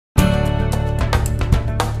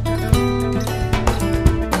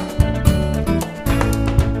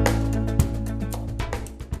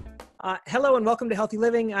Hello and welcome to Healthy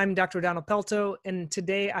Living. I'm Dr. Donald Pelto, and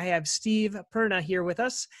today I have Steve Perna here with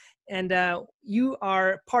us. And you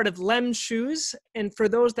are part of Lems Shoes. And for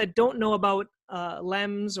those that don't know about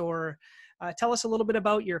Lems, or tell us a little bit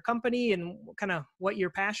about your company and kind of what your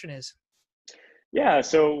passion is. Yeah,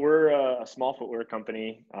 so we're a small footwear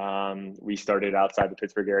company. We started outside the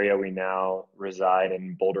Pittsburgh area. We now reside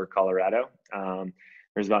in Boulder, Colorado.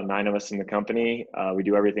 There's about 9 of us in the company. We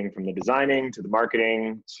do everything from the designing to the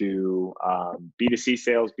marketing to B2C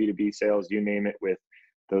sales, B2B sales, you name it, with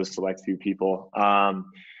those select few people.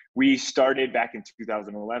 We started back in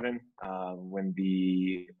 2011 when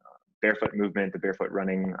the barefoot movement, the barefoot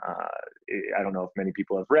running, I don't know if many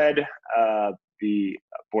people have read the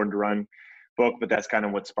Born to Run book, but that's kind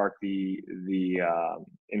of what sparked the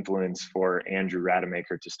influence for Andrew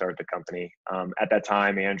Rademacher to start the company. At that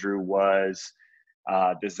time, Andrew was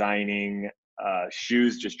designing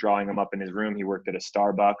shoes, just drawing them up in his room. He worked at a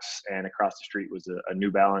Starbucks, and across the street was a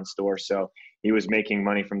New Balance store. So he was making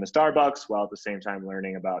money from the Starbucks while at the same time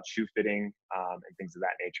learning about shoe fitting and things of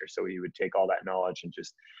that nature. So he would take all that knowledge and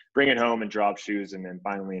just bring it home and draw up shoes. And then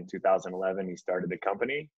finally in 2011, he started the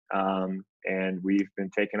company, and we've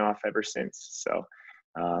been taking off ever since. So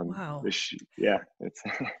Wow. Yeah. It's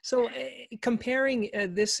So comparing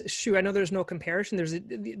this shoe, I know there's no comparison.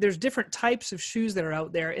 There's different types of shoes that are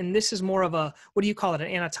out there, and this is more of a, what do you call it, an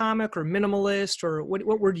anatomic or minimalist, or what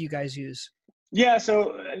word do you guys use? Yeah,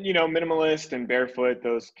 so minimalist and barefoot,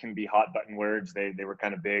 those can be hot button words. They were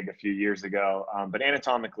kind of big a few years ago, but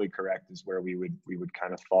anatomically correct is where we would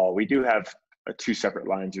kind of fall. We do have 2 separate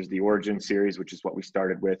lines. There's the Origin series, which is what we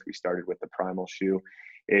started with. We started with the Primal shoe.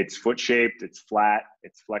 It's foot shaped, it's flat,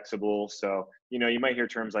 it's flexible. So you might hear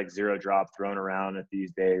terms like zero drop thrown around at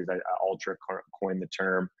these days. Ultra coined the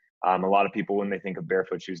term. A lot of people, when they think of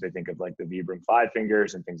barefoot shoes, they think of like the Vibram 5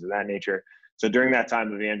 fingers and things of that nature. So during that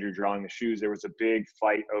time of Andrew drawing the shoes, there was a big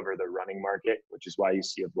fight over the running market, which is why you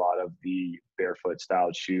see a lot of the barefoot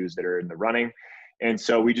styled shoes that are in the running. And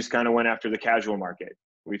so we just kind of went after the casual market.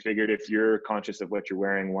 We figured if you're conscious of what you're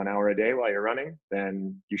wearing 1 hour a day while you're running,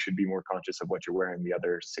 then you should be more conscious of what you're wearing the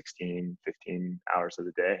other 16, 15 hours of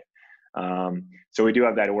the day. So we do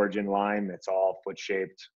have that Origin line that's all foot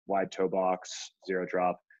shaped, wide toe box, zero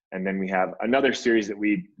drop. And then we have another series that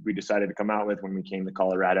we decided to come out with when we came to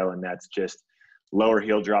Colorado, and that's just lower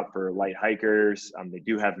heel drop for light hikers. They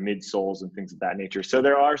do have midsoles and things of that nature. So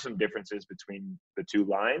there are some differences between the 2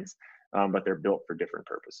 lines, but they're built for different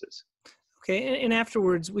purposes. Okay, and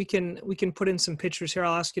afterwards we can put in some pictures here.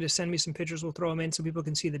 I'll ask you to send me some pictures. We'll throw them in so people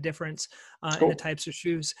can see the difference Cool. in the types of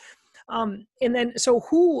shoes. And then, so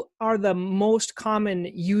who are the most common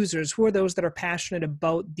users? Who are those that are passionate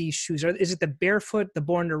about these shoes? Is it the barefoot, the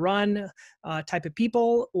Born to Run type of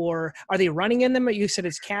people, or are they running in them? You said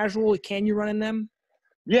it's casual. Can you run in them?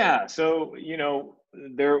 Yeah. So,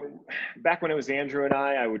 back when it was Andrew and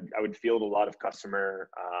I would field a lot of customer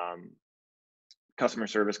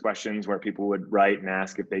service questions where people would write and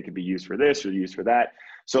ask if they could be used for this or used for that.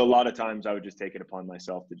 So a lot of times I would just take it upon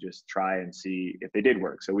myself to just try and see if they did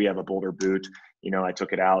work. So we have a Boulder boot. I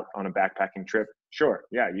took it out on a backpacking trip. Sure.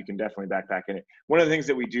 Yeah, you can definitely backpack in it. One of the things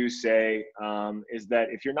that we do say is that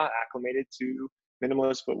if you're not acclimated to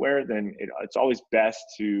minimalist footwear, then it's always best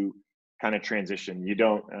to kind of transition.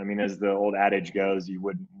 As the old adage goes, you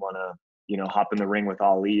wouldn't want to, hop in the ring with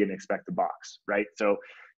Ali and expect the box, right? So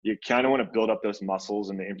you kind of want to build up those muscles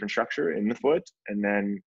and the infrastructure in the foot, and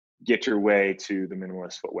then get your way to the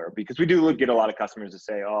minimalist footwear. Because we do get a lot of customers that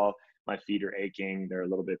say, oh, my feet are aching, they're a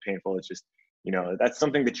little bit painful. It's just, that's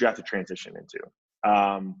something that you have to transition into.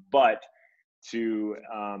 But to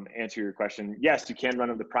answer your question, yes, you can run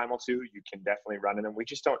in the Primal too. You can definitely run in them. We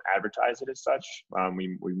just don't advertise it as such.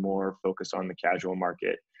 We more focus on the casual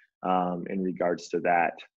market in regards to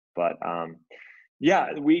that. But yeah,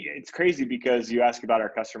 it's crazy because you ask about our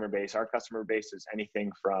customer base. Our customer base is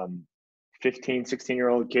anything from 15,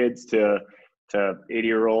 16-year-old kids to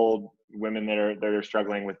 80-year-old women that are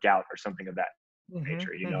struggling with gout or something of that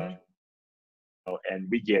nature, And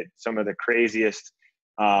we get some of the craziest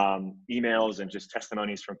emails and just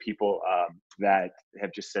testimonies from people that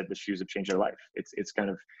have just said the shoes have changed their life. It's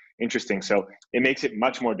kind of interesting. So it makes it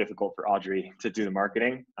much more difficult for Audrey to do the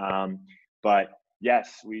marketing. But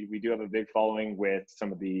yes, we do have a big following with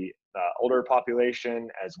some of the older population,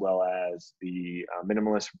 as well as the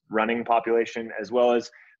minimalist running population, as well as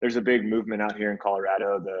there's a big movement out here in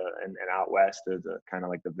Colorado and out west, the kind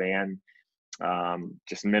of like the van,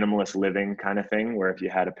 just minimalist living kind of thing, where if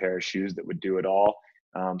you had a pair of shoes that would do it all,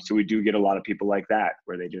 So we do get a lot of people like that,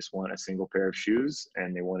 where they just want a single pair of shoes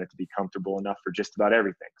and they want it to be comfortable enough for just about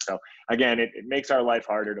everything. So again, it makes our life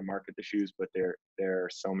harder to market the shoes, but there are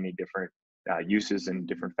so many different uses and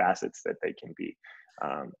different facets that they can be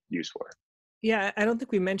used for. Yeah, I don't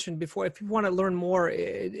think we mentioned before, if you want to learn more,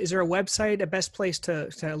 is there a website, a best place to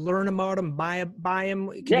learn about them, buy them?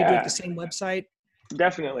 Can you do it at the Yeah, same website?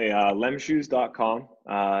 definitely. Lemshoes.com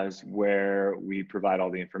is where we provide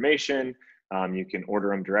all the information. You can order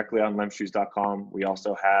them directly on lemshoes.com. We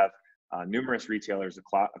also have numerous retailers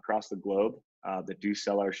across the globe that do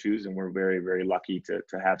sell our shoes, and we're very, very lucky to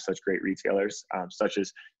have such great retailers, such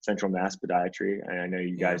as Central Mass Podiatry. And I know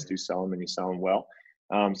you guys do sell them, and you sell them well.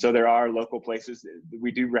 So there are local places.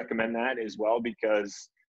 We do recommend that as well, because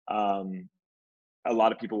a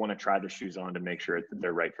lot of people want to try the shoes on to make sure that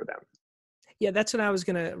they're right for them. Yeah, that's what I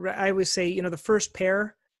always say, the first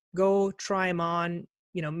pair, go try them on,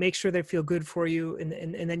 make sure they feel good for you.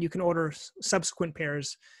 And then you can order subsequent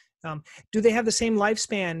pairs. Do they have the same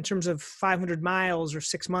lifespan in terms of 500 miles or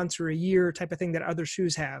 6 months or a year type of thing that other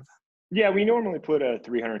shoes have? Yeah, we normally put a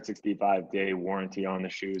 365-day warranty on the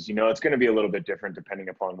shoes. It's going to be a little bit different depending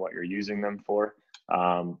upon what you're using them for.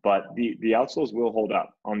 But the outsoles will hold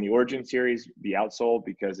up. On the Origin series, the outsole,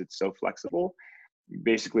 because it's so flexible,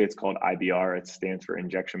 basically it's called IBR. It stands for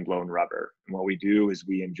injection blown rubber. And what we do is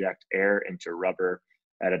we inject air into rubber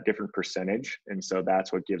at a different percentage. And so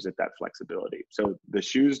that's what gives it that flexibility. So the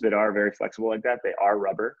shoes that are very flexible like that, they are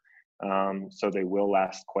rubber. So they will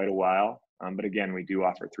last quite a while. But again, we do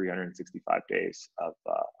offer 365 days of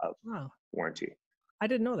warranty. I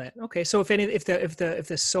didn't know that. Okay, so if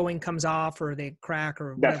the sewing comes off or they crack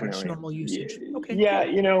or whatever, it's normal usage. Okay, yeah,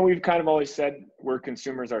 cool. We've kind of always said we're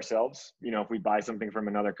consumers ourselves. If we buy something from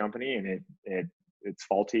another company and it's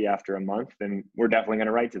faulty after a month, then we're definitely going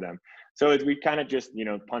to write to them. So we kind of just,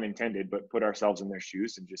 pun intended, but put ourselves in their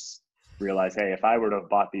shoes and just realize, hey, if I were to have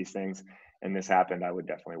bought these things and this happened, I would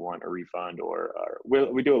definitely want a refund, or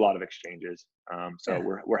we do a lot of exchanges. So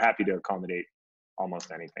we're happy to accommodate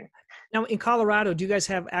almost anything. Now in Colorado, do you guys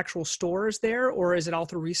have actual stores there, or is it all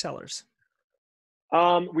through resellers?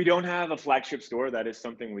 We don't have a flagship store. That is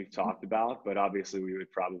something we've talked about, but obviously we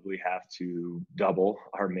would probably have to double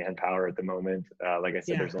our manpower at the moment. Like I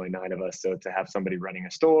said, there's only 9 of us. So to have somebody running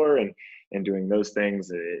a store and doing those things,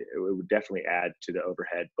 it would definitely add to the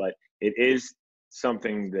overhead, but it is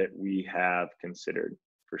something that we have considered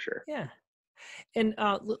for sure. Yeah. And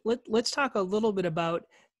let's talk a little bit about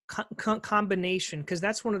combination, because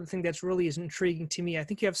that's one of the things that's really is intriguing to me. I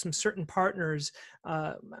think you have some certain partners.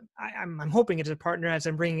 I'm hoping it's a partner as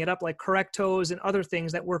I'm bringing it up, like Correctos and other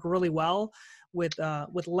things that work really well with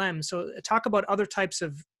Lems. So talk about other types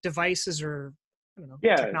of devices or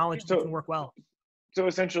technology that can work well. So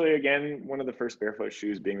essentially, again, one of the first barefoot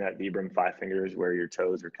shoes being that Vibram 5 fingers, where your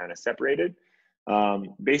toes are kind of separated.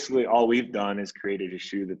 Basically all we've done is created a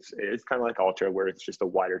shoe it's kind of like Ultra, where it's just a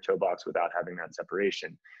wider toe box without having that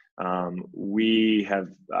separation. We have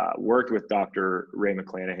worked with Dr. Ray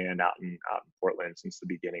McClanahan out in Portland since the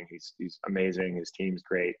beginning. He's amazing. His team's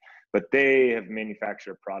great, but they have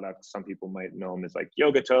manufactured products. Some people might know them as like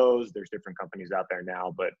Yoga Toes. There's different companies out there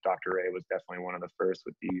now, but Dr. Ray was definitely one of the first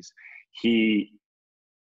with these.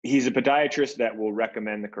 He's a podiatrist that will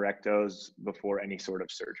recommend the Correctos before any sort of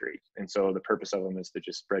surgery. And so the purpose of them is to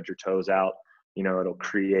just spread your toes out. It'll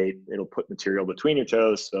put material between your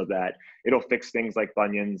toes so that it'll fix things like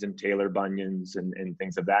bunions and tailor bunions and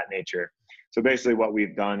things of that nature. So basically what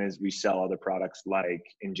we've done is we sell other products like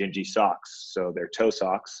Injinji socks. So they're toe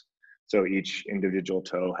socks. So each individual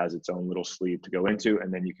toe has its own little sleeve to go into,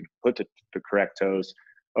 and then you can put the Correctos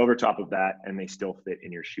over top of that, and they still fit in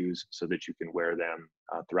your shoes so that you can wear them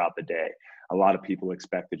throughout the day. A lot of people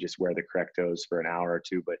expect to just wear the Correctos for an hour or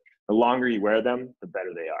two, but the longer you wear them, the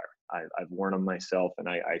better they are. I've worn them myself, and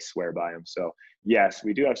I swear by them. So yes,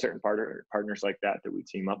 we do have certain partners like that we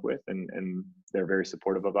team up with, and they're very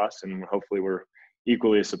supportive of us, and hopefully we're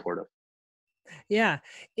equally as supportive. Yeah.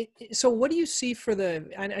 So what do you see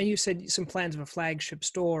I know you said some plans of a flagship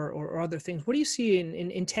store or other things. What do you see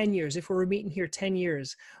in 10 years? If we were meeting here 10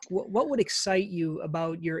 years, what would excite you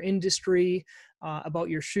about your industry, about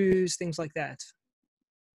your shoes, things like that?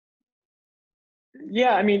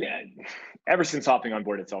 Yeah, I mean, ever since hopping on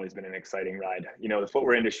board, it's always been an exciting ride. The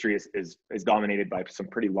footwear industry is dominated by some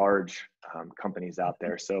pretty large companies out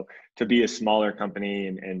there. So to be a smaller company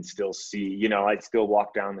and still see, I still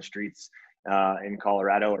walk down the streets in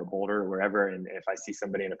Colorado or Boulder or wherever, and if I see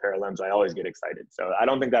somebody in a pair of Lems, I always get excited. So I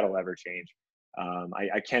don't think that'll ever change.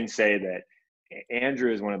 I can say that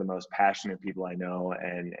Andrew is one of the most passionate people I know,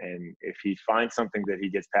 and if he finds something that he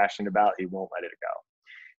gets passionate about, he won't let it go.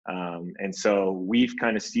 And so we've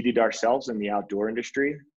kind of seeded ourselves in the outdoor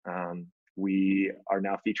industry. We are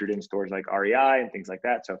now featured in stores like REI and things like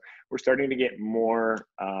that. So we're starting to get more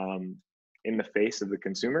in the face of the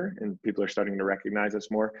consumer, and people are starting to recognize us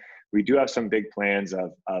more. We do have some big plans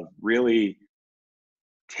of really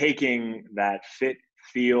taking that fit,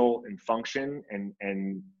 feel, and function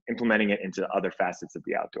and implementing it into other facets of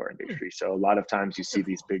the outdoor industry. So a lot of times you see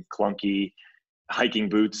these big clunky hiking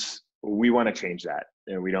boots. We want to change that.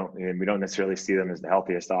 And we don't necessarily see them as the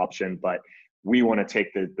healthiest option, but we want to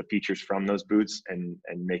take the features from those boots and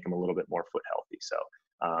make them a little bit more foot healthy. So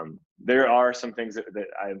there are some things that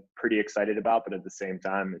I'm pretty excited about, but at the same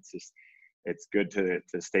time, it's good to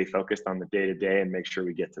stay focused on the day-to-day and make sure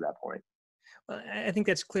we get to that point. I think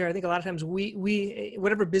that's clear. I think a lot of times we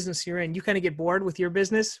whatever business you're in, you kind of get bored with your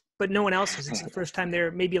business, but no one else's. It's the first time there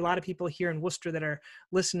may be a lot of people here in Worcester that are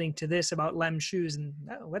listening to this about Lem shoes and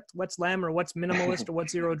what's Lem or what's minimalist or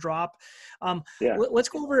what's zero drop. Let's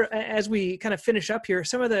go over, as we kind of finish up here,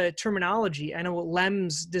 some of the terminology. I know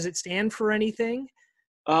Lems, does it stand for anything?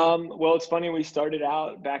 Well, it's funny. We started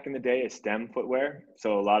out back in the day as STEM footwear.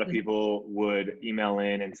 So a lot of people would email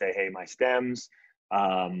in and say, hey, my stems.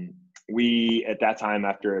 We, at that time,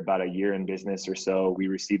 after about a year in business or so, we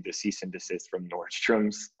received a cease and desist from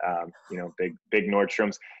Nordstrom's, big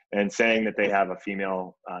Nordstrom's, and saying that they have a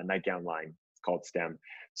female nightgown line called STEM.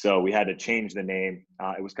 So we had to change the name.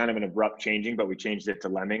 It was kind of an abrupt changing, but we changed it to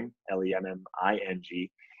Lemming, Lemming.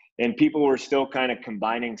 And people were still kind of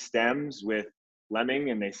combining stems with Lemming,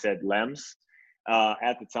 and they said Lems.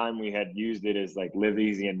 At the time, we had used it as like live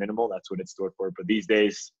easy and minimal. That's what it stood for. But these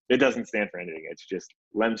days, it doesn't stand for anything. It's just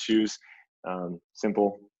Lem shoes,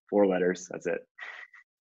 simple, 4 letters. That's it.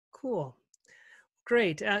 Cool.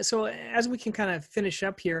 Great. So as we can kind of finish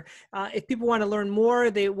up here, if people want to learn more,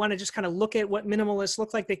 they want to just kind of look at what minimalists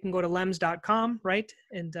look like, they can go to lems.com, right?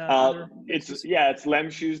 And it's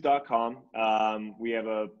lemshoes.com. We have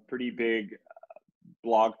a pretty big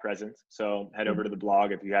blog presence. So head over to the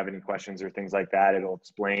blog if you have any questions or things like that. It'll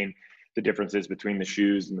explain the differences between the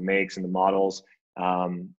shoes and the makes and the models.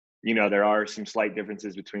 There are some slight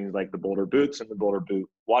differences between like the Boulder boots and the Boulder boot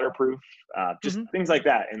waterproof, things like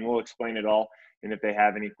that. And we'll explain it all. And if they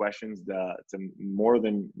have any questions, it's more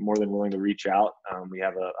than willing to reach out. We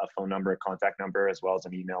have a phone number, a contact number, as well as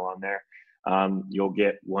an email on there. You'll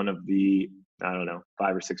get one of the, 5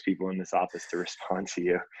 or 6 people in this office to respond to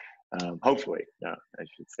you. Hopefully, no, I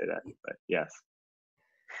should say that, but yes.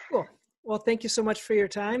 Cool. Well, thank you so much for your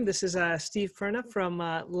time. This is Steve Perna from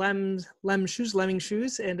Lemming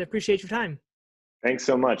Shoes, and I appreciate your time. Thanks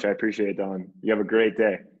so much. I appreciate it, Don. You have a great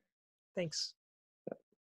day. Thanks.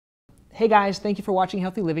 Hey guys, thank you for watching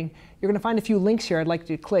Healthy Living. You're going to find a few links here I'd like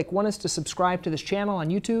you to click. One is to subscribe to this channel on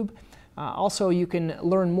YouTube. Also, you can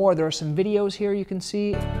learn more. There are some videos here you can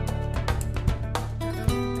see.